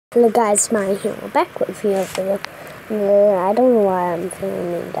Hello guys, mine here. We're back with you over there. I don't know why I'm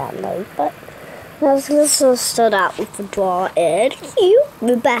filming that late, but I was gonna start out with a draw and you.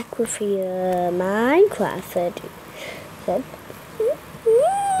 We're back with your Minecraft edition.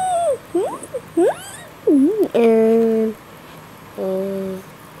 And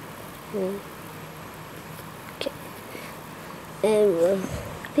okay. And we'll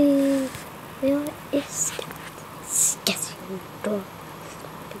be sketching draw.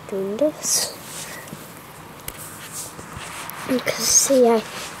 Doing this because see I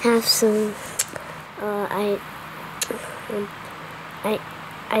have some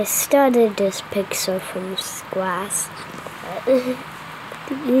I started this picture from scratch.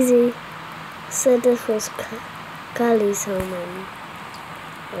 Easy. So this was Cully's home and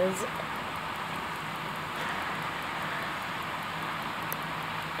was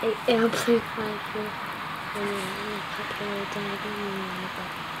an airplane flight.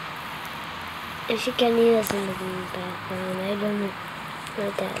 If you can hear us in the background, I don't know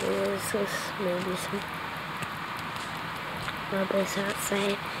what that is. Just maybe some rubbish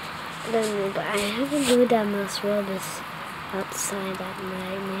outside. I don't know, but I haven't heard that much rubbish outside at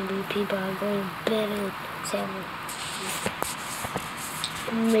night. Maybe people are going to bed and say,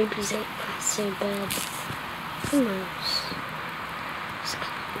 maybe they pass their bed. Who knows? It's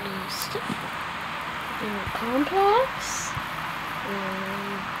kind of nasty. In a complex.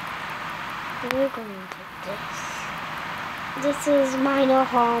 We're going to do this. This is minor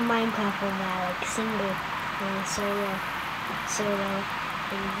haul Minecraft with Alex, single and solo,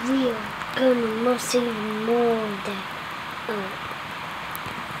 and we are gonna must even more of that.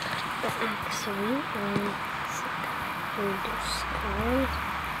 But actually, this card.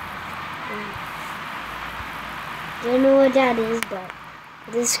 Don't know what that is, but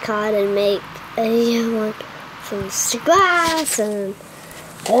this card and make a one from scratch and.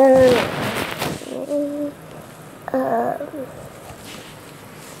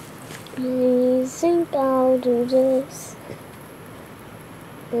 I think I'll do this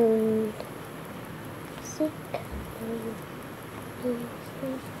and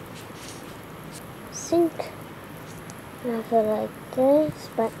think I feel like this,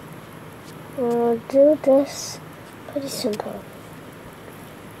 but I'll do this pretty simple.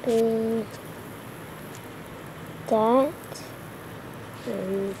 Be that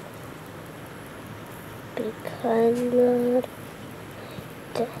and be colored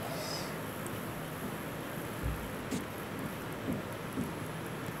this.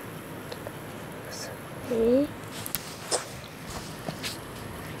 Okay.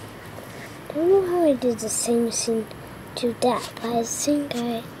 Don't know how I did the same scene to that, but I think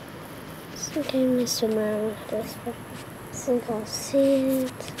I messed around with this, but I think I'll see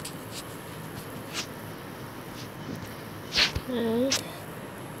it. Nice.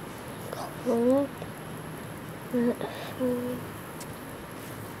 Come up. Not fun.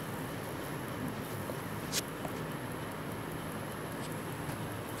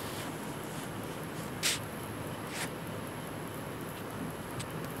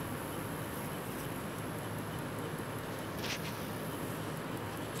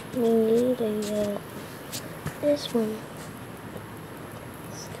 We need this one.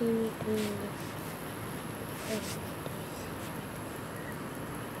 It's gonna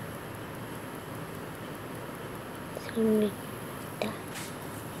be that.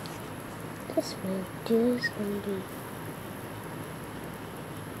 This one is gonna be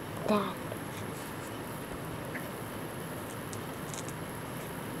that.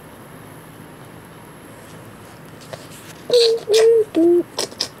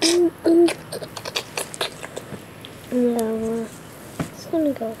 Now, it's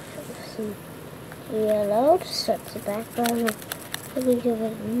gonna go for some yellow to start the background. Let me give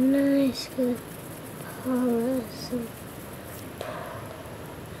it a nice good polish.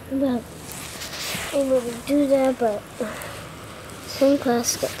 I'm able to do that, but some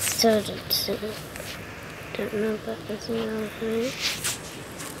class gets started soon. Don't know about this now, right?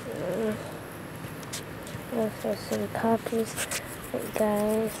 Also some copies, but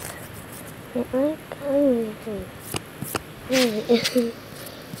guys.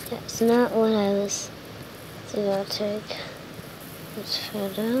 That's not what I was going to take this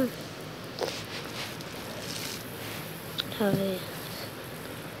photo.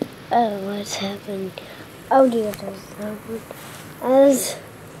 Oh, what's happened? Oh dear, there's happened. I was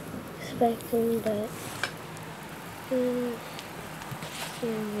expecting that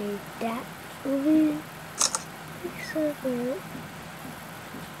that will be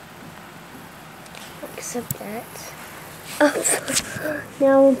except that. Oh,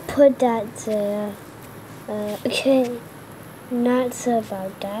 now we'll put that there. Okay. nuts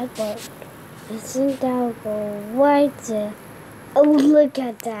about that, but isn't that right there? Oh, look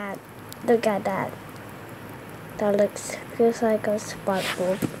at that. Look at that. That looks just like a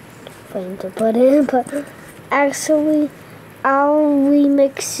sparkle thing to put in, but actually, I'll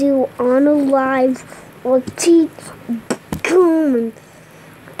remix you on a live or teeth. Boom.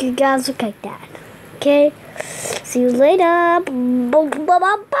 And you guys look like that. Okay? See you later.